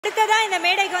அடுத்ததா இந்த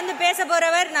மேடைக்கு வந்து பேச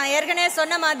போறவர் நான் ஏற்கனவே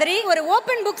சொன்ன மாதிரி ஒரு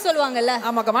ஓபன் புக் சொல்லுவாங்கல்ல.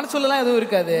 ஆமாக்கா, மனசுலாம் எதுவும்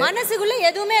இருக்காது, மனசுக்குள்ள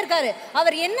எதுவுமே இருக்காரு.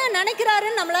 அவர் என்ன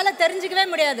நினைக்கிறாருன்னு நம்மளால தெரிஞ்சுக்கவே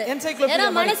முடியாது. ஏன்னா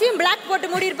மனசையும் பிளாக் போட்டு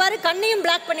மூடி இருப்பாரு, கண்ணையும்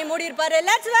பிளாக் பண்ணி மூடி இருப்பாரு.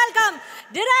 Let's welcome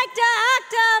director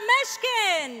actor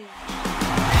Mysskin.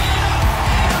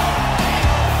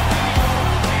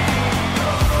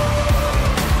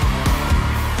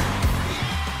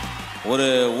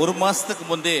 ஒரு மாசத்துக்கு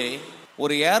முன்னே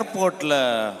ஒரு ஏர்போர்ட்ல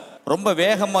ரொம்ப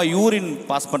வேகமா யூரின்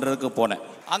பாஸ் பண்றதுக்கு போனேன்.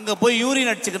 அங்க போய் யூரின்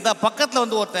அடிச்சுக்கிட்டா பக்கத்துல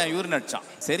வந்து ஒருத்தன் யூரின் அடிச்சான்.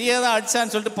 சரியாதான்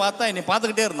அடிச்சான்னு சொல்லிட்டு பார்த்தா என்னை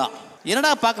பார்த்துக்கிட்டே இருந்தான்.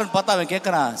 என்னடா பார்க்கறேன்னு பார்த்தா அவன்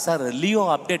கேட்கறான், சார் லியோ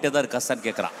அப்டேட் ஏதாவது இருக்கா சார்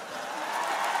கேட்கறான்.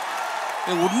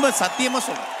 உண்மை சத்தியமா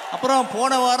சொல்றேன். அப்புறம்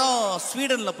போன வாரம்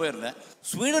ஸ்வீடன்ல போயிருந்தேன்.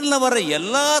 ஸ்வீடன்ல வர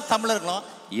எல்லா தமிழர்களும்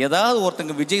ஏதாவது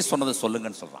ஒருத்தங்க விஜய் சொன்னதை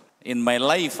சொல்லுங்கன்னு சொல்றான். In my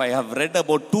life I have read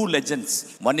about 2 legends.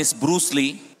 One is Bruce Lee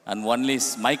and one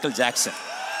is Michael Jackson.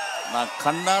 நான்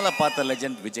கண்ணால பார்த்த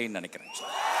லெஜெண்ட் விஜய்ன்னு நினைக்கிறேன்.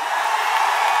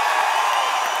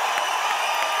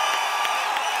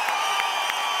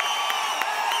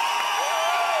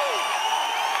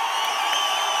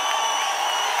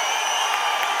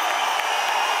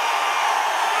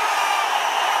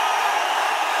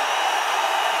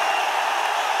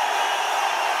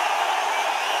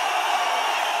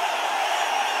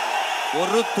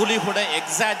 ஒரு துளி கூட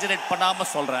எக்ஸாஜரேட் பண்ணாம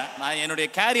சொல்றேன். நான் என்னுடைய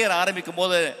கேரியர் ஆரம்பிக்கும்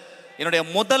போது என்னுடைய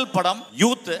முதல் படம்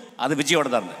யூத், அது விஜயோட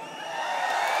தான் இருந்தது.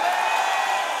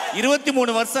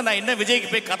 23 வருஷம் நான் இன்னும்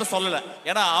விஜய்க்கு போய் கதை சொல்லலை.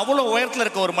 ஏன்னா அவ்வளோ உயரத்தில்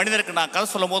இருக்க ஒரு மனிதருக்கு நான் கதை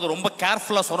சொல்லும் போது ரொம்ப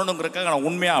கேர்ஃபுல்லாக சொல்லணுங்கிறதுக்காக நான்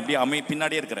உண்மையாக அப்படியே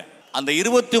பின்னாடியே இருக்கிறேன். அந்த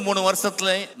 23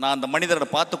 வருஷத்துல நான் அந்த மனிதரை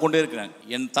பார்த்து கொண்டே இருக்கிறேன்.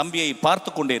 என் தம்பியை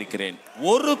பார்த்து கொண்டே இருக்கிறேன்.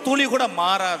 ஒரு துளி கூட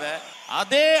மாறாத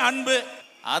அதே அன்பு,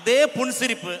 அதே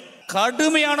புன்சிரிப்பு,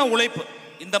 கடுமையான உழைப்பு.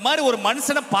 இந்த மாதிரி ஒரு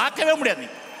மனுஷனை பார்க்கவே முடியாது.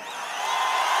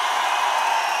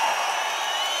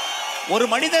 ஒரு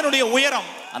மனிதனுடைய உயரம்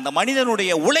அந்த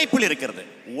மனிதனுடைய உழைப்பில் இருக்கிறது.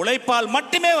 உழைப்பால்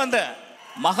மட்டுமே வந்த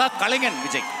மகா கலைஞன்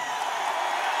விஜய்.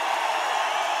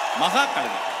 மகா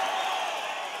கலைஞன்.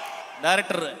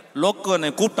 டைரக்டர் லோக்கு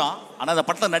கூப்பிட்டான். ஆனால் அந்த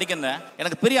படத்தில் நடிக்கிறேன்.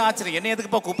 எனக்கு பெரிய ஆச்சரியம், என்ன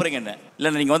எதுக்குப்பா கூப்பிட்றீங்க?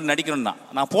 இல்லை நீங்கள் வந்து நடிக்கணும்னா.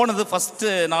 நான் போனது ஃபர்ஸ்ட்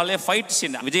நாளே ஃபைட்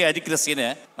சீன், விஜய் அடிக்கிற சீனு.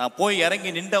 நான் போய்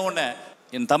இறங்கி நின்ற உடனே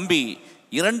என் தம்பி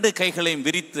 2 கைகளையும்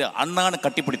விரித்து அண்ணான்னு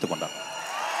கட்டிப்பிடித்துக் கொண்டார்.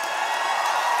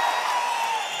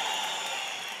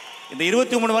 இந்த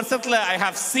 23 வருஷத்துல I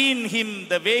have seen him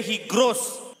the way he grows.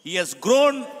 He has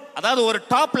grown. அதாவது ஒரு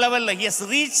டாப் லெவல்ல he has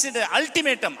reached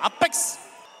ultimatum apex.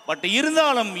 But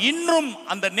இருந்தாலும் இன்னும்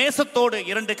அந்த நேசத்தோடு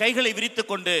 2 கைகளை விரித்து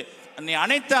கொண்டு என்னை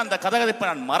அணைத்த அந்த கதகதைப்பை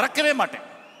நான் மறக்கவே மாட்டேன்.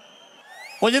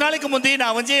 கொஞ்ச நாளைக்கு முந்தைய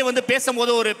நான் விஜய் வந்து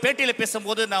பேசும்போது, ஒரு பேட்டியில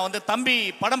பேசும்போது, நான் வந்து தம்பி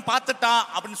படம் பார்த்துட்டான்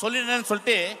அப்படின்னு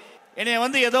சொல்லிட்டு என்னை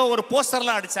வந்து ஏதோ ஒரு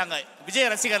போஸ்டர்லாம் அடிச்சாங்க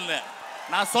விஜய் ரசிகர்ல.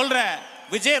 நான் சொல்றேன்,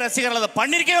 விஜய் ரசிகர்கள் அதை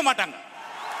பண்ணிருக்கவே மாட்டாங்க.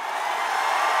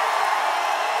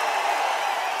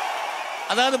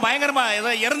 அதாவது பயங்கரமா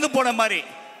ஏதோ இறந்து போன மாதிரி.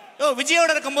 விஜயோட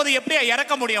இருக்கும் போது எப்படியா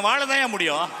இறக்க முடியும்? வாழதான்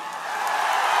முடியும்.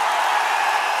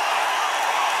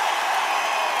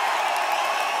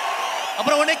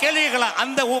 அப்புறம் உடனே கேள்வி கேட்கலாம்,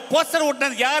 அந்த போஸ்டர்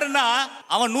ஓட்டுனது யாருன்னா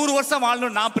அவன் 100 வருஷம்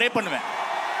வாழணும் நான் ப்ரே பண்ணுவேன்.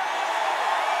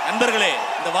 நண்பர்களே,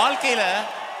 இந்த வாழ்க்கையில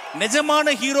நிஜமான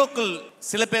ஹீரோக்கள்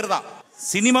சில பேர் தான்.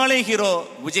 சினிமாலே ஹீரோ,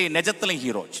 விஜய் நிஜத்திலும்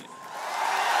ஹீரோ.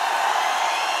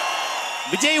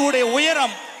 விஜயுடைய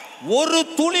உயரம் ஒரு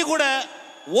துளி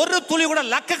கூட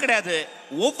லக்க கிடையாது.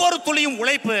 ஒவ்வொரு துளியும்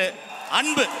உழைப்பு,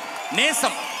 அன்பு,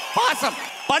 நேசம், பாசம்,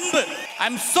 பண்பு. I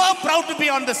am so proud to be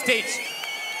on the stage.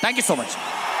 Thank you so much.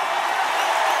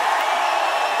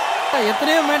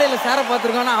 எத்தனையோ மேடையில சார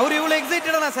பார்த்துருக்கோம். அவரு இவ்வளவு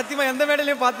எக்ஸைட்டடா நான் சத்தியமா எந்த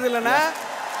மேடையிலையும் பார்த்தது இல்லைன்னா.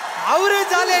 அவரு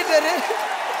ஜாலி ஆயிட்டாரு.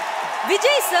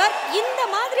 விஜய் சார் இந்த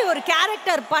மாதிரி ஒரு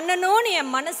கேரக்டர் பண்ணணும்னு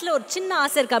என் மனசுல ஒரு சின்ன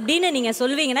ஆசை இருக்கு அப்படின்னு நீங்க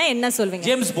சொல்வீங்கன்னா என்ன சொல்வீங்க?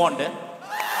 James bond.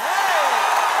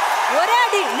 ஒரே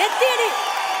அடி, நெத்தி அடி.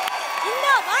 இந்த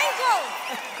வாங்கோ.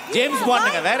 ஜேம்ஸ்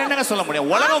பாண்டுங்க, வேற என்னங்க சொல்ல முடியும்?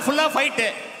 உலகம் ஃபுல்லா ஃபைட்,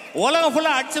 உலகம்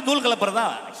ஃபுல்லா அடிச்சு தூள் கலப்புறதா.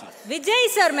 விஜய்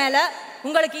சார் மேல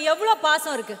உங்களுக்கு எவ்வளவு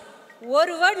பாசம் இருக்கு?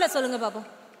 ஒரு வேர்ட்ல சொல்லுங்க பாப்போம்.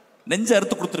 நெஞ்ச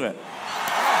அறுத்து கொடுத்துருவேன்.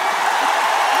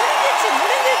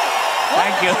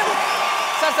 Thank you.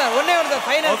 சார் ஒண்ணே ஒரு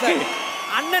ஃபைனல் சார்.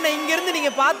 அண்ணனை இங்க இருந்து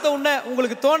நீங்க பார்த்த உடனே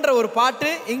உங்களுக்கு தோன்ற ஒரு பாட்டு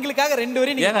எங்களுக்காக 2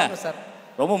 வரி நீங்க பாடுங்க சார்.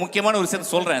 ரொம்ப முக்கியமான ஒரு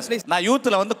விஷயம் சொல்றேன். நான்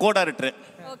யூத்ல வந்து co director.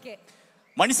 Okay.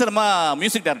 Mani Sharma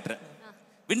music director.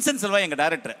 Vincent Selva எங்க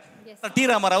டைரக்டர். D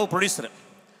Ramarao producer.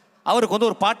 அவருக்கு வந்து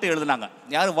ஒரு பாட்டு எழுதினாங்க.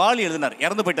 யாரு? வாலி எழுதினார்.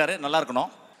 இறந்து போயிட்டாரு, நல்லா இருக்கணும்.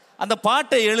 அந்த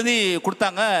பாட்டை எழுதி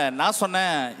கொடுத்தாங்க. நான்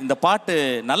சொன்னேன், இந்த பாட்டு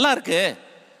நல்லா இருக்கு,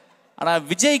 ஆனா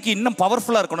விஜய்க்கு இன்னும்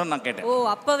பவர்ஃபுல்லா இருக்கணும்னு நான் கேட்டேன்.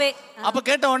 அப்ப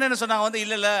கேட்ட உடனே என்ன சொன்னாங்க வந்து,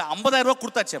 இல்ல 50,000 ரூபாய்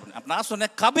கொடுத்தாச்சு அப்படின்னு. அப்ப நான்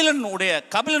சொன்னேன்,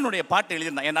 கபிலனுடைய பாட்டு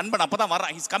எழுதியிருந்தான். என் நண்பன் அப்பதான்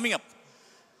வர்றான், ஹீஸ் கம்மிங் அப்.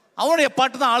 அவனுடைய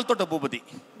பாட்டு தான் ஆழ்தோட்ட பூபதி.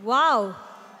 வாவ்.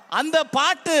 அந்த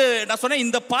பாட்டு நான் சொன்னேன்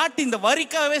இந்த பாட்டு இந்த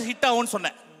வரிக்காகவே ஹிட் ஆகும்னு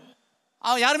சொன்னேன்.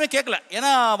 அவன் யாருமே கேட்கல. ஏன்னா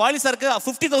வாலி சாருக்கு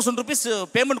 50,000 rupees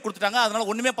பேமெண்ட் கொடுத்துட்டாங்க, அதனால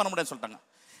ஒன்றுமே பண்ண முடியாதுன்னு சொல்லிட்டாங்க.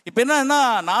 இப்போ என்னன்னா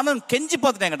நானும் கெஞ்சி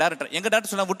பார்த்துட்டேன் எங்கள்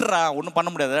டேரக்டர் சொன்னால் விட்டுறா ஒன்றும் பண்ண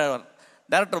முடியாது,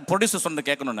 டேரக்டர் ப்ரொடியூசர் சொன்னது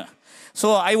கேட்கணுன்னு. So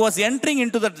I was entering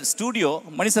in to that studio,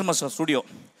 Mani Sharma studio.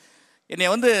 என்னை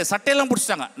வந்து சட்டையெல்லாம்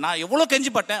பிடிச்சிட்டாங்க. நான் எவ்வளோ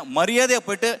கெஞ்சி பார்த்தேன், மரியாதையாக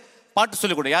போயிட்டு பாட்டு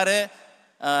சொல்லிக் கொடு. யார்?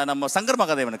 நம்ம Shankar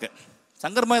மகாதேவனுக்கு.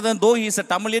 Shankar Mahadevan though is a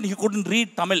Tamilian, he couldn't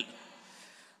read Tamil.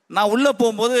 நான் உள்ளே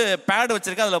போகும்போது பேட்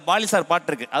வச்சுருக்கேன், அதில் பாலி சார் பாட்டு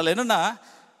இருக்குது. அதில் என்னென்னா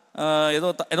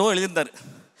ஏதோ எழுதியிருந்தார்.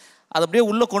 அதை அப்படியே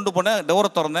உள்ளே கொண்டு போனேன், டோரை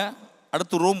திறந்தேன்,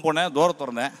 அடுத்து ரூம் போனேன், டோரை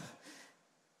திறந்தேன்.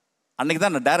 அன்றைக்கி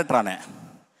தான் நான் டேரக்டர் ஆனேன்.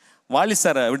 வாலி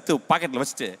சாரை எடுத்து பாக்கெட்டில்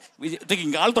வச்சுட்டு விஜய்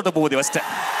இங்கே ஆள் தொட்ட போகுது வச்சுட்டேன்.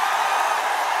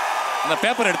 அந்த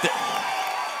பேப்பரை எடுத்துட்டேன்,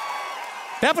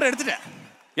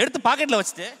 எடுத்து பாக்கெட்டில்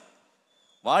வச்சுட்டு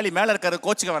வாலி மேலே இருக்காரு,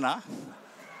 கோச்சுக்க வேணாம்,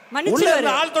 உள்ள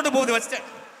ஆள் தொட்ட போகுது வச்சுட்டேன்.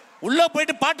 உள்ளே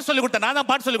போயிட்டு பாட்டு சொல்லி கொடுத்தேன். நான் தான்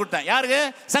பாட்டு சொல்லி கொடுத்தேன். யாருக்கு?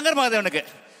 சங்கர் மகாதேவனுக்கு.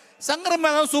 சங்கர்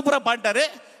மகாதேவன் சூப்பராக பாட்டார்.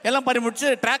 எல்லாம் பாடி முடிச்சு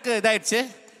ட்ராக்கு இதாகிடுச்சு.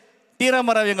 டி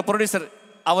ராமராவ் எங்கள் ப்ரொடியூசர்,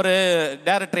 அவர்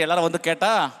டேரக்டர் எல்லாரும் வந்து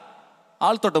கேட்டால்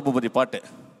ஆள் தொட்ட பூபதி பாட்டு.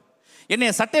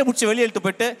 என்னைய சட்டையை பிடிச்சி வெளியே எழுத்து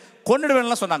போயிட்டு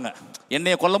கொண்டுடுவேன்லாம் சொன்னாங்க.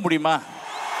 என்னைய கொல்ல முடியுமா?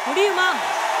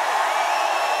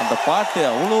 அந்த பாட்டு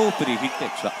அவ்வளோ பெரிய ஹிட்.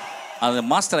 ஆக்சுவலாக அந்த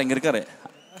மாஸ்டர் அங்கே இருக்காரு,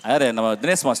 யாரு? நம்ம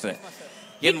தினேஷ் மாஸ்டர்.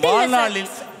 என்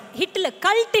வாழ்நாளில் ஹிட்ல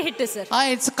cult hit sir.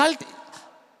 It's cult.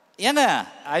 ஏங்க,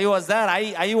 I was there.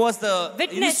 I was the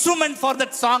instrument for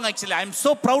that song actually. I'm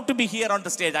so proud to be here on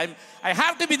the stage. I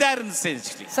have to be there in the stage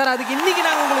actually. Sir அதுக்கு இன்னைக்கு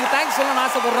நாங்க உங்களுக்கு thanks சொல்லணும்னு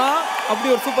ஆசைப்படுறோம். அப்படி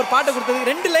ஒரு super பாட்டு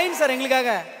கொடுத்ததுக்கு 2 லைன் சார் எங்களுக்காக.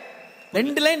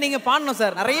 2 லைன் நீங்க பாடணும்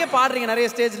சார். நிறைய பாடுறீங்க நிறைய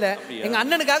ஸ்டேஜ்ல. எங்க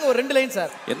அண்ணனுக்காக ஒரு 2 லைன்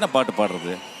சார். என்ன பாட்டு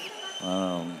பாடுறது?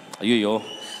 ஐயோ,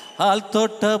 ஆள்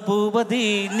தோட்ட பூபதி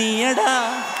நீயடா,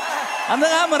 அந்த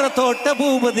காமர தோட்ட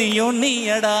பூபதியும்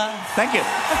நீயடா. Thank you.